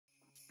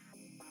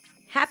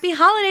Happy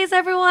holidays,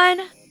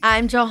 everyone!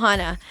 I'm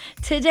Johanna.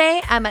 Today,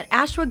 I'm at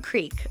Ashwood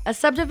Creek, a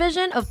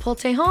subdivision of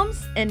Pulte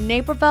Homes in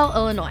Naperville,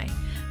 Illinois,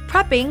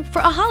 prepping for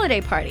a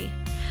holiday party.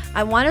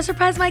 I want to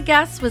surprise my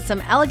guests with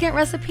some elegant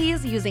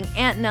recipes using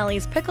Aunt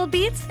Nellie's pickled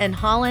beets and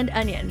Holland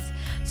onions.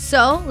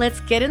 So, let's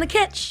get in the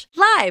kitchen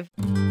live!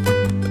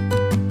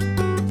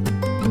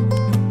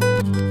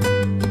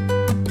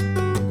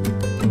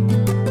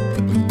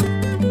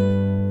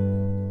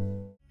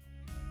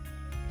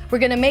 We're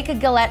gonna make a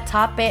galette,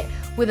 top it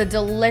with a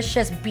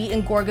delicious beet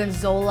and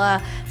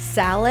gorgonzola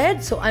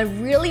salad. So a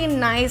really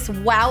nice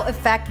wow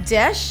effect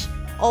dish.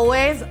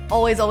 Always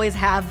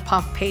have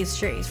puff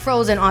pastries.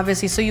 Frozen,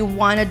 obviously, so you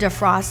wanna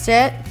defrost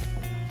it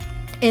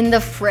in the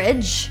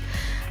fridge.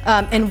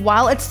 And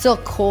while it's still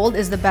cold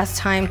is the best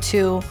time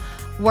to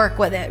work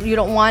with it. You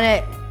don't want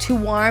it too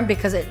warm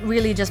because it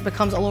really just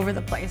becomes all over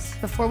the place.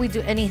 Before we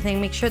do anything,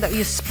 make sure that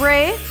you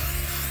spray.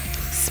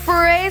 It's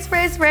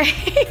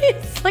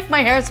like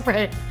my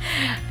hairspray.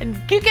 And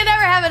you can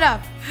never have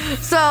enough.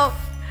 So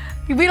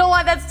we don't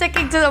want that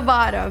sticking to the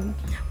bottom.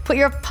 Put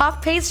your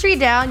puff pastry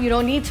down. You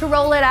don't need to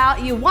roll it out.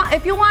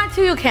 If you want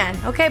to, you can.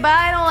 Okay, but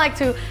I don't like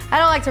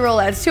to roll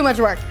it. It's too much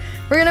work.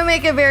 We're gonna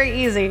make it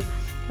very easy.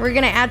 We're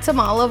gonna add some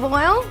olive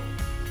oil.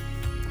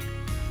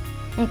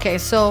 Okay,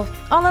 so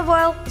olive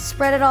oil,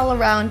 spread it all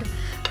around.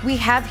 We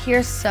have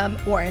here some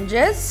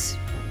oranges.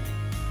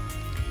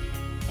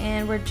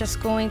 And we're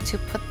just going to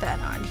put that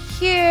on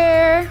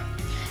here,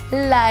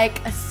 like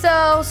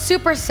so.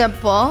 Super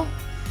simple,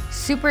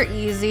 super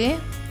easy.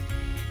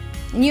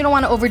 And you don't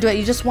want to overdo it.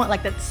 You just want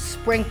like that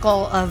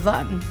sprinkle of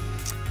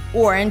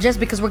oranges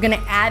because we're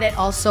gonna add it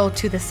also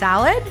to the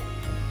salad.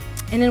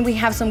 And then we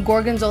have some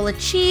Gorgonzola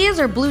cheese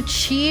or blue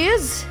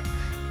cheese.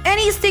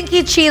 Any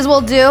stinky cheese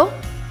will do.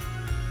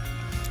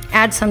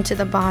 Add some to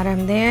the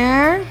bottom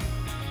there.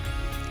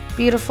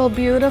 Beautiful,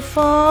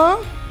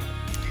 beautiful.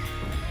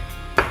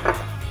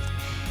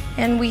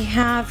 And we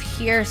have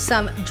here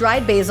some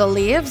dried basil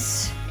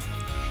leaves.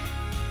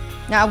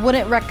 Now, I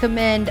wouldn't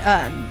recommend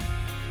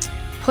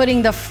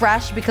putting the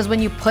fresh because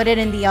when you put it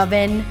in the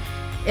oven,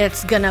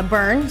 it's gonna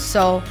burn.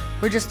 So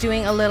we're just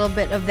doing a little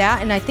bit of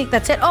that, and I think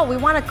that's it. Oh, we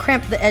wanna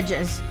crimp the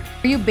edges.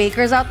 For you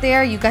bakers out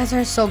there, you guys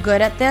are so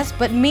good at this,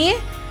 but me,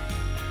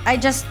 I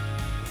just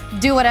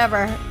do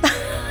whatever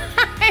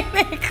I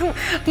make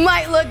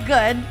might look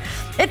good.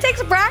 It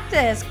takes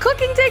practice.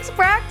 Cooking takes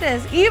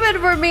practice, even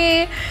for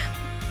me.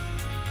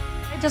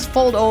 Just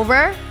fold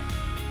over,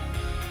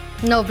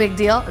 no big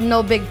deal,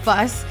 no big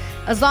fuss,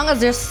 as long as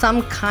there's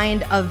some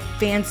kind of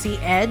fancy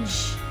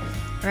edge,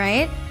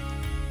 right?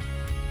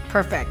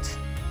 Perfect.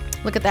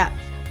 Look at that.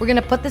 We're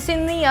gonna put this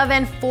in the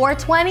oven,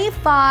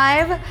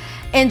 425,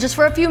 and just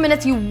for a few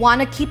minutes, you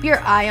wanna keep your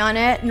eye on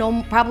it,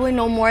 probably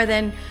no more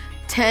than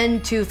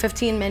 10 to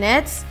 15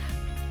 minutes.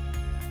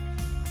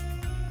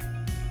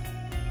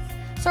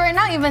 So right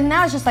now, even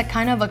now, it's just like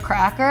kind of a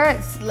cracker.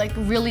 It's like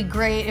really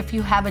great if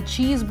you have a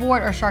cheese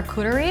board or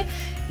charcuterie,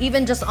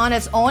 even just on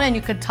its own, and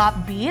you could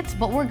top beets.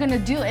 But what we're gonna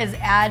do is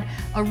add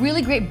a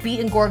really great beet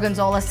and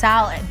gorgonzola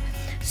salad.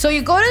 So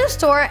you go to the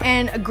store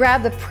and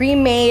grab the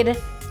pre-made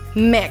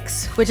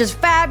mix, which is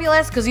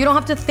fabulous because you don't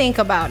have to think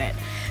about it.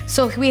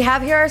 So we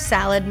have here our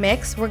salad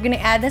mix. We're gonna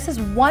add, this is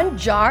 1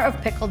 jar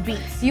of pickled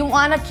beets. You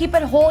wanna keep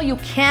it whole, you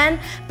can,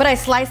 but I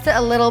sliced it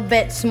a little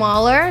bit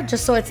smaller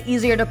just so it's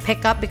easier to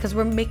pick up because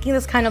we're making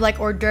this kind of like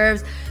hors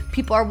d'oeuvres.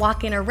 People are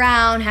walking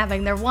around,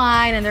 having their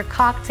wine and their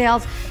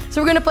cocktails.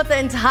 So we're gonna put the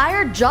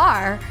entire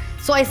jar.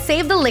 So I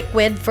saved the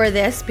liquid for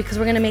this because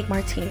we're gonna make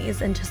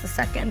martinis in just a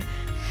second.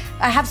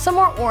 I have some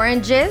more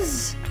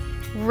oranges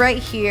right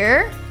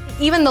here.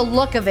 Even the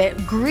look of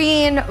it,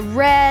 green,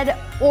 red,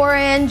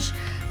 orange,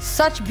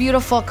 such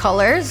beautiful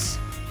colors.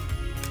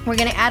 We're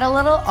gonna add a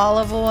little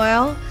olive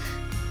oil.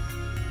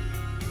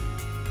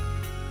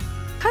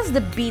 Because the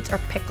beets are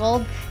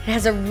pickled, it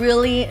has a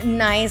really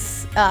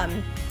nice,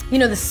 you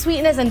know, the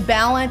sweetness and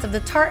balance of the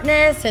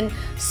tartness and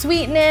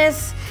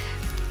sweetness,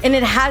 and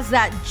it has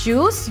that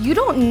juice. You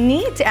don't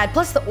need to add,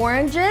 plus the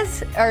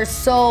oranges are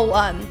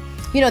so,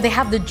 you know, they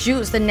have the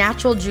juice, the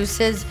natural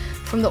juices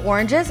from the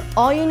oranges.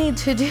 All you need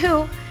to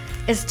do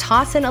is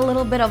toss in a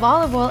little bit of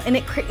olive oil and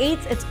it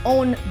creates its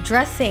own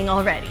dressing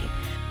already.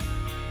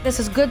 This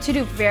is good to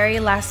do very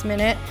last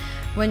minute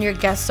when your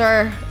guests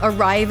are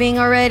arriving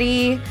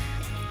already.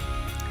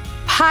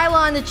 Pile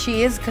on the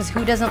cheese, because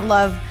who doesn't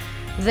love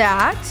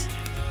that?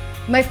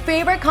 My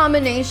favorite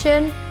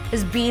combination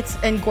is beets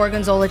and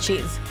gorgonzola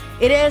cheese.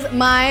 It is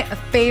my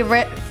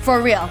favorite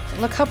for real.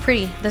 Look how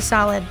pretty the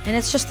salad, and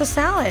it's just the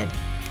salad.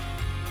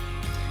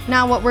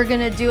 Now what we're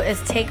gonna do is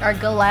take our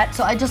galette.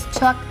 So I just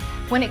took,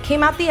 when it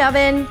came out the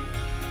oven,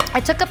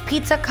 I took a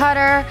pizza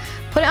cutter,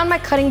 put it on my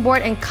cutting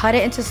board and cut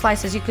it into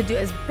slices. You could do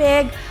as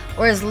big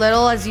or as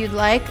little as you'd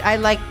like. I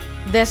like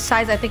this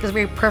size, I think is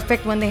very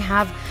perfect when they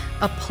have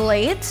a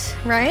plate,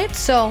 right?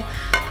 So,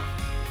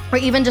 or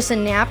even just a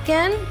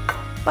napkin.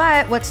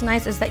 But what's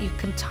nice is that you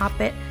can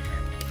top it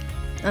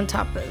on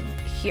top of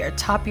here.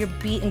 Top your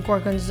beet and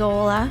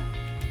gorgonzola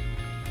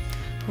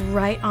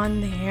right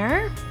on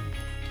there.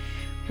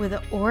 with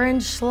the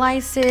orange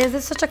slices.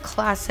 It's such a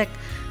classic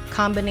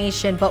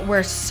combination, but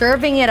we're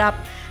serving it up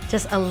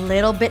just a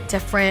little bit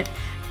different.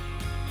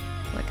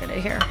 Look at it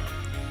here.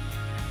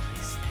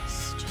 Place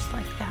this just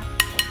like that.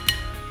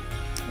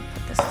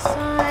 Put this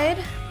aside.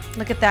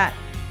 Look at that.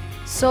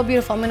 So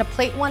beautiful. I'm gonna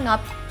plate one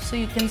up so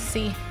you can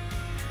see.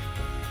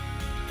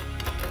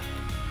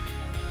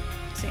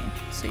 See,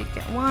 so you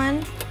get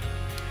one.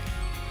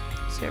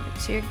 Serve it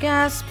to your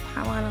guests.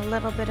 Pile on a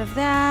little bit of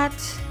that.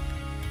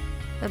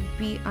 A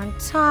beet on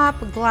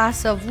top, a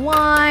glass of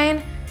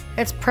wine.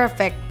 It's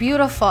perfect,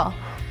 beautiful.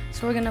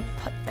 So we're gonna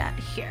put that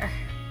here.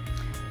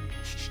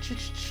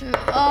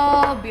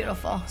 Oh,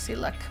 beautiful. See,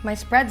 look, my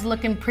spread's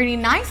looking pretty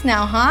nice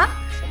now, huh?